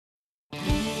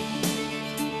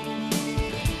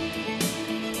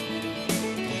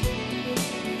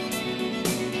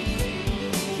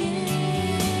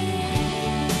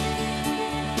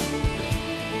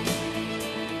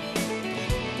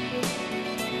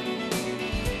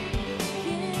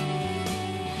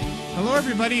Hello,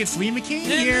 everybody. It's Lee McCain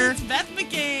here. It's Beth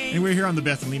McCain. And we're here on the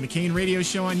Beth and Lee McCain radio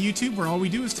show on YouTube, where all we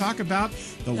do is talk about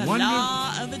the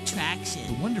law of attraction.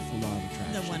 The wonderful law of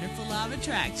attraction. The wonderful law of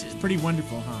attraction. It's pretty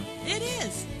wonderful, huh? It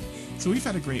is. So we've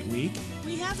had a great week.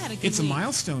 We have had a good week. It's a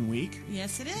milestone week.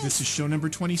 Yes, it is. This is show number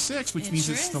 26, which means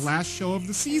it's the last show of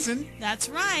the season. That's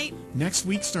right. Next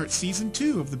week starts season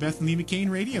 2 of the Beth and Lee McCain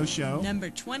radio show. Number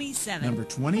 27. Number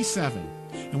 27.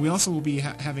 And we also will be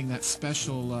having that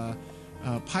special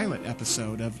pilot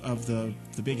episode of the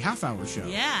big half-hour show.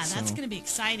 Yeah, that's going to be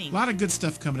exciting. A lot of good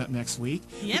stuff coming up next week.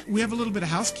 Yep. We have a little bit of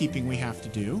housekeeping we have to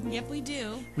do. Yep, we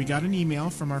do. We got an email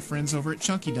from our friends over at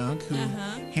Chunky Dunk who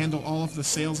handle all of the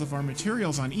sales of our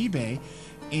materials on eBay.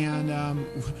 And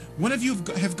one of you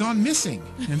have gone missing.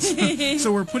 And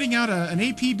so we're putting out an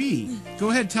APB.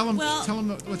 Go ahead, tell them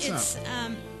what's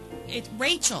up. It's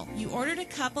Rachel. You ordered a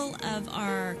couple of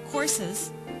our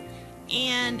courses,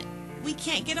 and we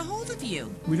can't get a hold of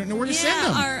you. We don't know where to send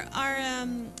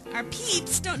them. Our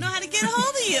peeps don't know how to get a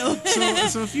hold of you.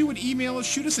 so if you would email us,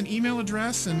 shoot us an email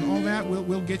address and all that,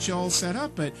 we'll get you all set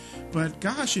up. But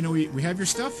gosh, you know, we have your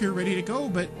stuff here ready to go,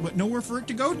 but nowhere for it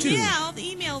to go to. Yeah, all the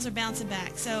emails are bouncing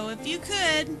back. So if you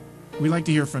could, we'd like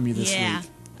to hear from you this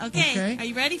week. Okay. Are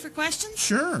you ready for questions?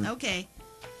 Sure. Okay.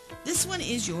 This one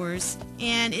is yours,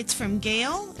 and it's from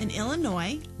Gail in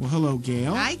Illinois. Well, hello,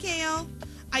 Gail. Hi, Gail.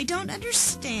 I don't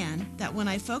understand that when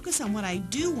I focus on what I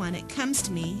do want, it comes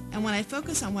to me, and when I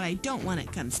focus on what I don't want,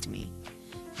 it comes to me.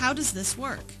 How does this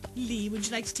work? Lee, would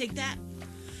you like to take that?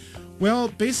 Well,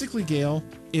 basically, Gail,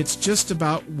 it's just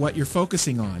about what you're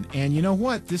focusing on. And you know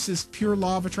what? This is pure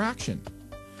law of attraction.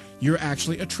 You're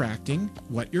actually attracting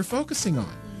what you're focusing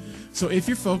on. So if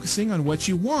you're focusing on what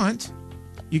you want,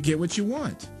 you get what you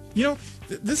want. You know,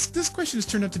 this question has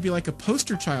turned out to be like a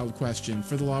poster child question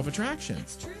for the law of attraction.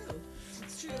 It's true.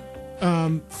 It's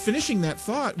true. Finishing that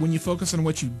thought, when you focus on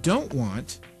what you don't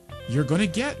want, you're going to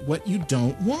get what you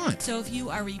don't want. So if you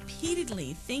are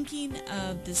repeatedly thinking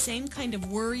of the same kind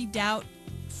of worry, doubt,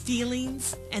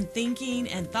 feelings, and thinking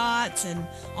and thoughts and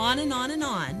on and on and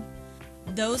on,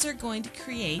 those are going to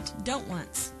create don't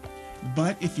wants.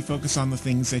 But if you focus on the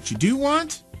things that you do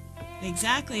want...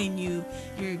 Exactly, and you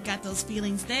got those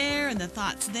feelings there and the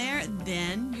thoughts there,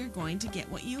 then you're going to get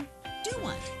what you do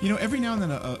want. You know, every now and then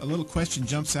a little question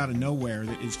jumps out of nowhere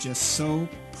that is just so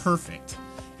perfect.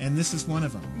 And this is one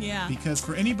of them. Yeah. Because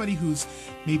for anybody who's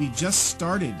maybe just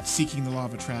started seeking the law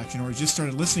of attraction or just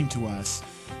started listening to us,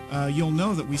 you'll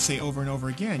know that we say over and over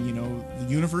again, you know, the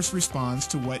universe responds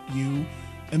to what you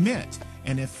emit.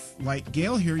 And if, like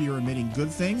Gail here, you're emitting good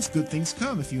things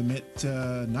come. If you emit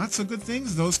not so good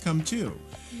things, those come too.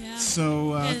 Yeah.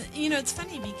 So, and, you know, it's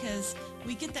funny because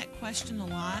we get that question a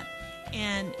lot.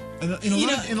 And in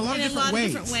a lot of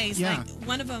different ways. Yeah. Like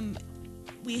one of them,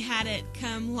 we had it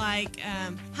come like,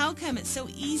 how come it's so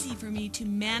easy for me to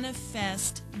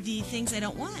manifest the things I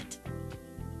don't want?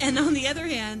 And on the other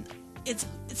hand, it's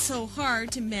so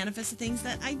hard to manifest the things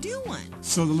that I do want.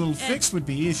 So the little fix would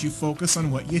be is you focus on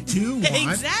what you do want.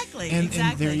 Exactly. And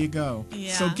there you go.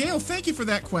 Yeah. So Gail, thank you for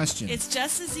that question. It's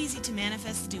just as easy to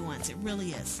manifest the do wants. It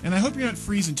really is. And I hope you're not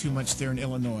freezing too much there in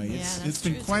Illinois. Yeah, it's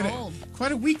been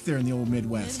quite a week there in the old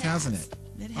Midwest, hasn't it?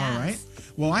 It has. All right.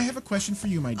 Well, I have a question for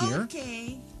you, my dear.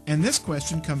 Okay. And this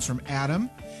question comes from Adam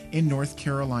in North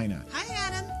Carolina. Hi,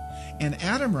 Adam. And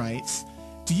Adam writes,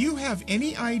 do you have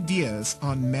any ideas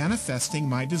on manifesting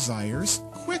my desires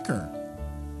quicker?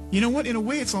 You know what? In a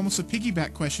way, it's almost a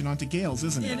piggyback question onto Gail's,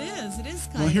 isn't it? It is. It is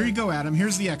kind Well, of. here you go, Adam.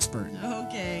 Here's the expert.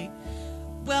 Okay.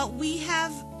 Well, we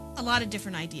have a lot of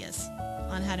different ideas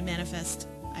on how to manifest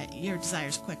your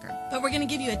desires quicker. But we're going to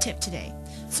give you a tip today.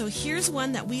 So here's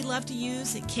one that we love to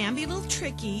use. It can be a little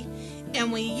tricky,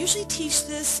 and we usually teach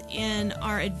this in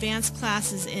our advanced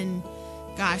classes in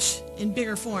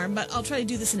bigger form, but I'll try to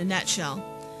do this in a nutshell.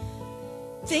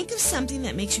 Think of something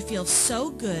that makes you feel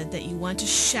so good that you want to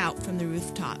shout from the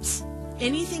rooftops.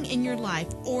 Anything in your life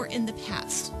or in the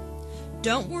past.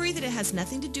 Don't worry that it has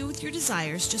nothing to do with your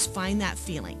desires, just find that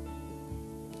feeling.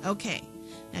 Okay,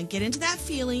 now get into that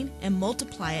feeling and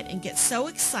multiply it and get so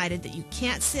excited that you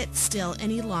can't sit still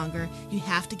any longer, you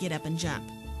have to get up and jump.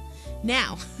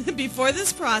 Now, before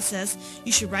this process,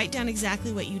 you should write down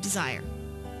exactly what you desire.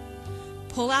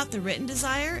 Pull out the written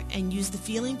desire and use the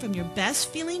feeling from your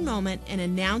best feeling moment and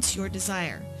announce your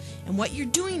desire. And what you're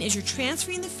doing is you're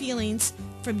transferring the feelings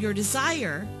from your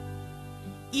desire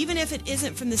even if it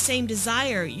isn't from the same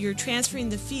desire, you're transferring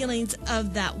the feelings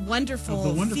of that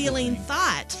wonderful feeling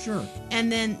thought. Sure.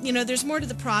 And then, there's more to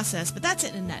the process, but that's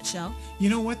it in a nutshell. You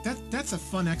know what? That's a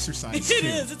fun exercise. It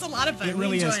is. It's a lot of fun. It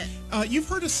really we enjoy is. It. You've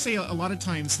heard us say a lot of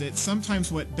times that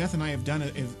sometimes what Beth and I have done,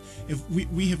 if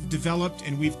we have developed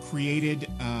and we've created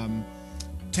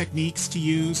techniques to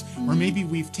use, or maybe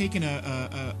we've taken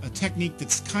a technique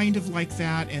that's kind of like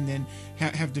that and then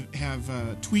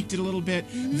have tweaked it a little bit.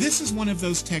 This is one of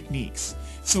those techniques.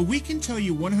 So we can tell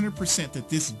you 100% that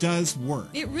this does work.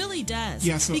 It really does.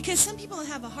 Yeah, because some people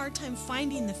have a hard time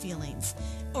finding the feelings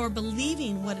or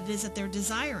believing what it is that they're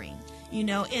desiring,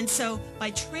 and so by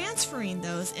transferring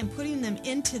those and putting them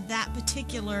into that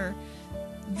particular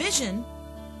vision,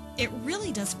 it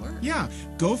really does work. Yeah,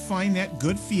 go find that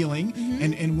good feeling,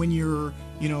 and when you're,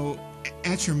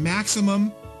 at your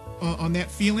maximum on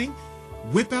that feeling,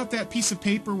 whip out that piece of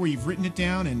paper where you've written it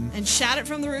down and shout it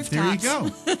from the rooftops. There you go.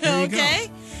 There you okay.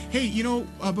 go.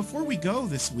 Hey, before we go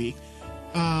this week,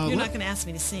 you're not going to ask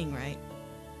me to sing, right?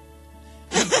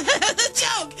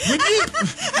 Joke.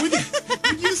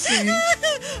 Would you sing?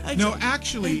 No,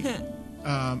 actually,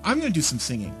 I'm going to do some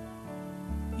singing.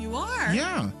 You are?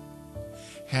 Yeah.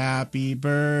 Happy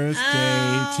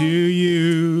birthday to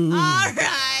you. All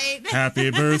right. Happy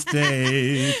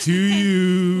birthday to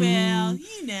you. Well,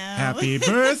 Happy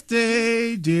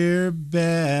birthday, dear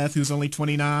Beth, who's only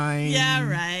 29. Yeah,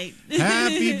 right.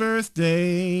 Happy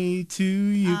birthday to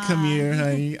you. Come here,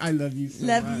 honey. I love you so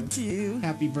much. Love you too.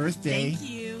 Happy birthday. Thank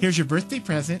you. Here's your birthday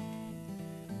present.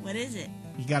 What is it?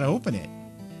 You got to open it.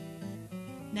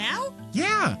 Now?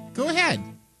 Yeah, go ahead.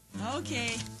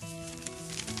 Okay.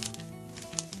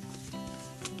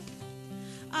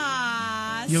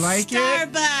 You like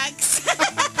Starbucks.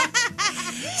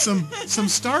 Some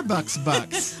Starbucks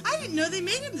bucks. I didn't know they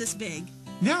made them this big.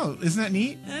 No, isn't that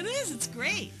neat? It is. It's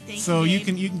great. Thank you. So you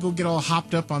can go get all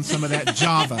hopped up on some of that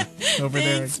Java over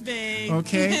Thanks, there. babe.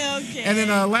 Okay. Okay. And then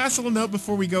last little note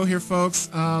before we go here, folks.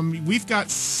 We've got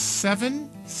 7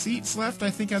 seats left,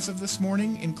 I think, as of this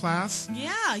morning in class.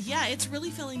 Yeah, it's really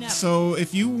filling up. So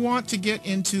if you want to get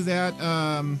into that,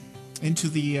 into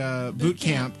the boot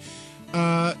camp,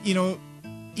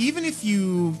 even if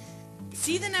you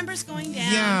see the numbers going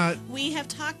down. Yeah. We have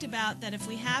talked about that if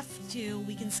we have to,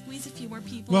 we can squeeze a few more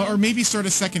people Well, in. or maybe start a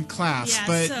second class.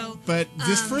 Yeah, but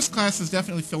this first class is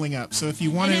definitely filling up. So if you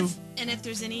want to... And if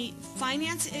there's any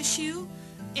finance issue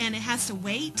and it has to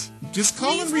wait, just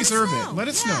call and reserve it. Let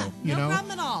us know. No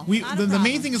problem at all. The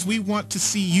main thing is we want to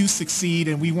see you succeed,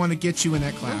 and we want to get you in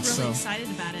that class. We're really excited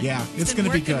about it. Yeah, it's going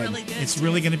to be good. It's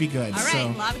really going to be good. All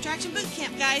right, Law of Attraction Boot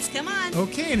Camp, guys. Come on.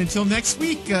 Okay, and until next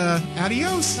week,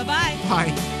 adios. Bye-bye.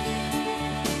 Bye.